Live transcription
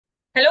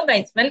Hello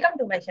guys, welcome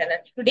to my channel.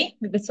 Today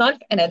we will solve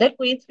another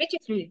quiz which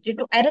is related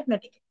to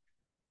arithmetic.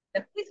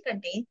 The quiz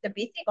contains the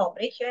basic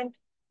operation,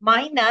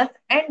 minus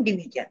and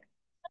division.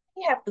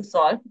 We have to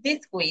solve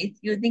this quiz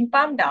using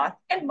PAMDAS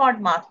and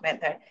BODMAS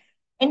method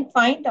and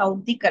find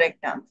out the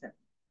correct answer.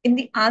 In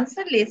the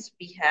answer list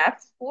we have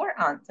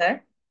 4 answers,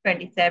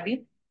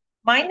 27,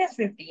 minus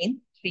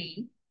 15,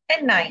 3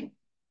 and 9.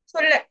 So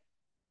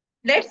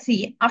let's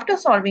see after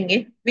solving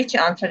it which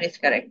answer is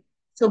correct.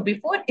 So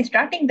before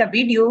starting the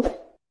video,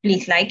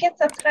 please like and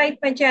subscribe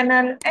my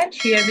channel and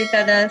share with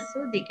others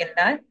so they can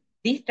learn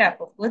these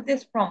type of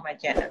quizzes from my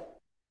channel.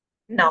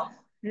 Now,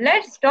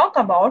 let's talk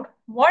about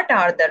what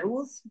are the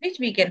rules which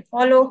we can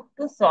follow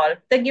to solve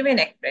the given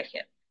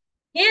expression.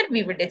 Here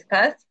we will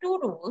discuss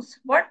two rules,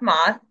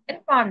 BODMAS and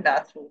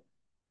PAMDAS rule.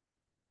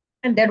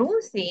 And the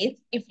rule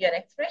says if your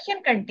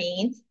expression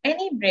contains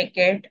any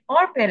bracket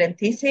or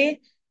parenthesis,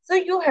 so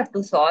you have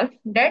to solve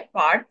that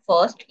part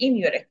first in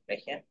your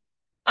expression.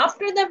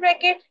 After the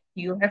bracket,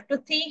 you have to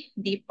see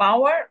the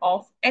power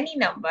of any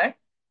number.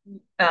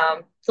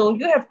 So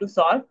you have to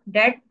solve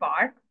that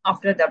part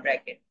after the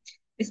bracket.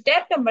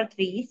 Step number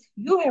 3 is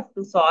you have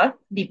to solve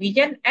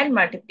division and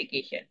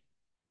multiplication.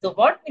 So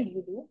what will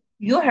you do?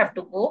 You have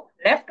to go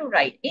left to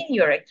right in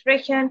your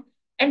expression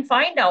and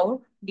find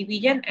out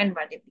division and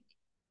multiplication.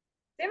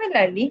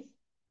 Similarly,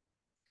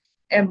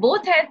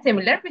 both have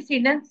similar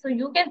precedence, so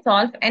you can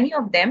solve any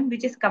of them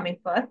which is coming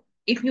first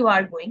if you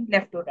are going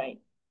left to right.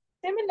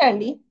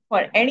 Similarly,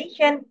 for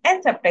addition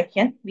and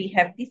subtraction, we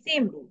have the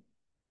same rule.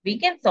 We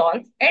can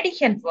solve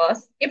addition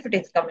first if it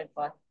is coming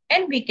first,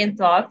 and we can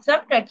solve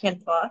subtraction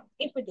first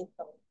if it is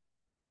coming.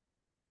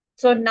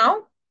 So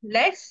now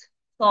let's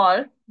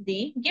solve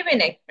the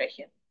given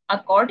expression.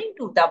 According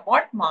to the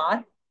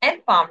BODMAS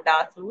and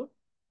PAMDAS rule,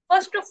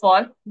 first of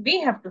all,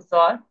 we have to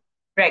solve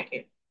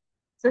bracket.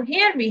 So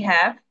here we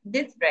have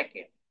this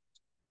bracket.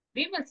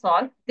 We will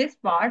solve this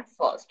part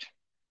first,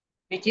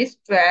 which is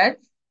 12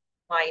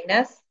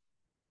 minus,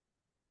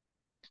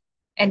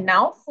 and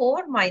now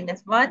 4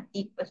 minus 1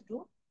 equals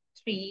to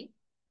 3.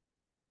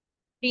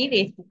 3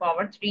 raised to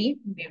power 3,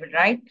 we will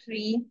write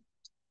 3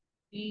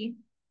 raised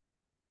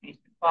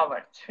to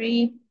power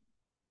 3.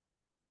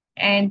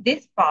 And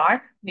this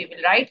part we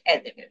will write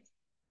as it is.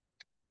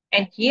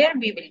 And here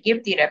we will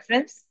give the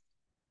reference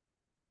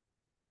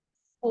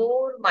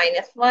 4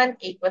 minus 1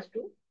 equals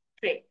to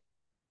 3.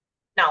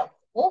 Now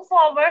move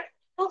forward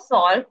to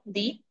solve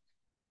the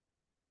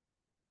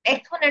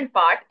exponent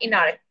part in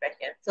our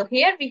expression. So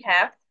here we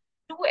have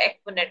two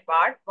exponent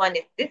part. One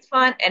is this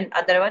one and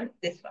other one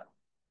this one.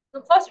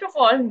 So first of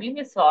all, we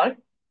will solve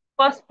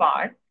first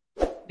part,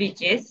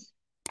 which is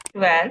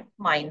 12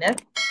 minus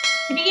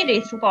 3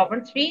 raised to power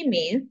 3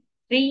 means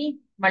 3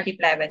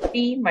 multiplied by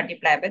 3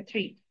 multiplied by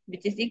 3,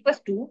 which is equals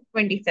to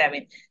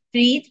 27.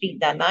 3 3 is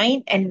the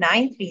 9 and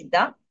 9 3 is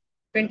the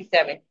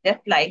 27. Just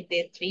like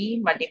this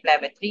 3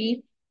 multiplied by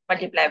 3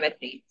 multiplied by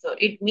 3. So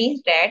it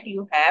means that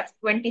you have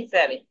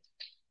 27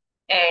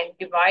 and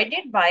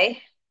divided by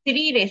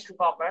 3 raised to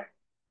power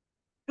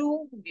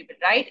 2, we will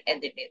write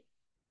as it is.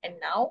 And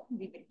now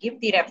we will give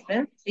the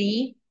reference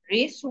 3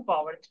 raised to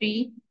power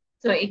 3.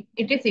 So it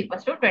is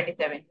equals to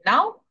 27.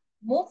 Now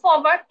move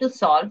forward to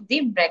solve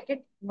the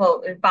bracket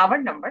power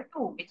number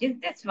 2, which is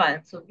this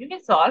one. So we will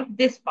solve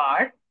this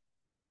part.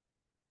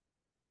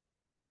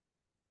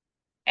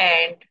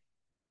 And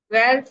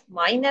 12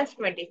 minus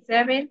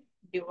 27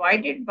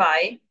 divided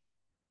by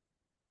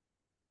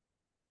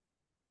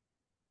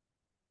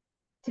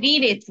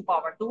 3 raised to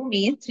power 2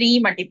 means 3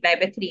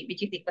 multiplied by 3,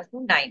 which is equals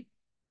to 9.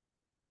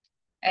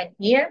 And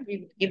here we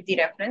will give the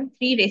reference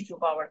 3 raised to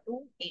power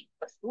 2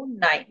 equals to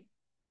 9.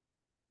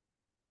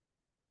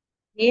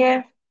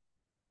 Here,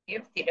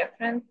 give the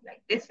reference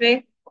like this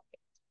way. Okay.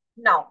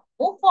 Now,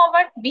 move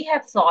forward. We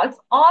have solved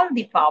all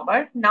the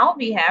power. Now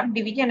we have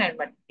division and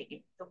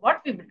multiplication. So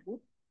what we will do?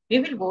 We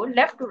will go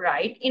left to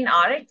right in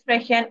our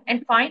expression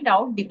and find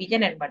out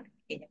division and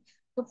multiplication.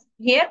 So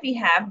here we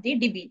have the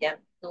division.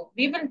 So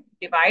we will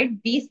divide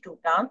these two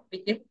terms,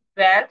 which is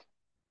 12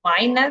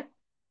 minus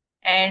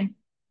and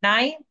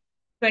 9.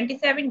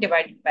 27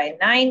 divided by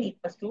 9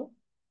 equals to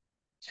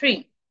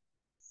 3.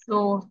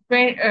 So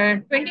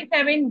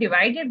 27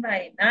 divided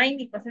by 9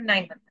 equals to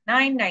 9 plus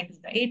 9, 9 is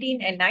the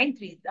 18, and 9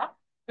 3 is the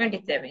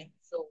 27.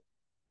 So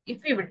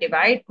if we will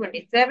divide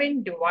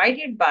 27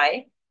 divided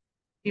by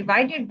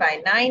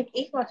 9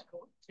 equals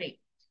to 3.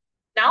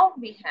 Now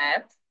we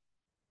have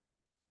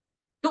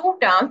two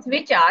terms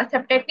which are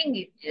subtracting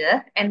each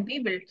other, and we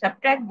will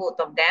subtract both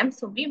of them.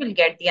 So we will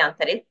get the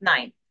answer is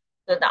 9.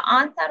 So the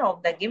answer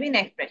of the given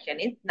expression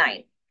is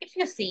 9. If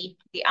you see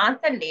the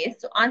answer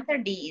list, so answer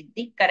D is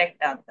the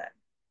correct answer.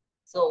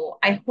 So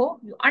I hope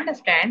you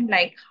understand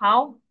like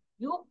how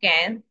you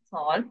can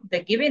solve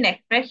the given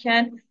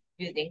expression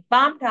using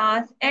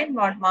PAMDAS and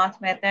BODMAS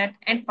method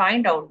and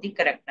find out the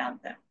correct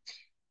answer.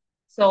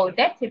 So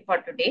that's it for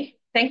today.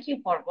 Thank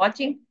you for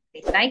watching.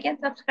 Please like and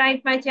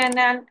subscribe my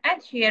channel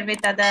and share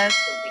with others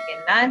so they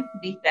can learn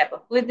these type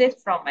of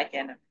quizzes from my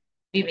channel.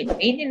 We will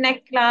meet in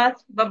next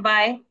class. Bye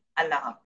bye. Allah Hafiz.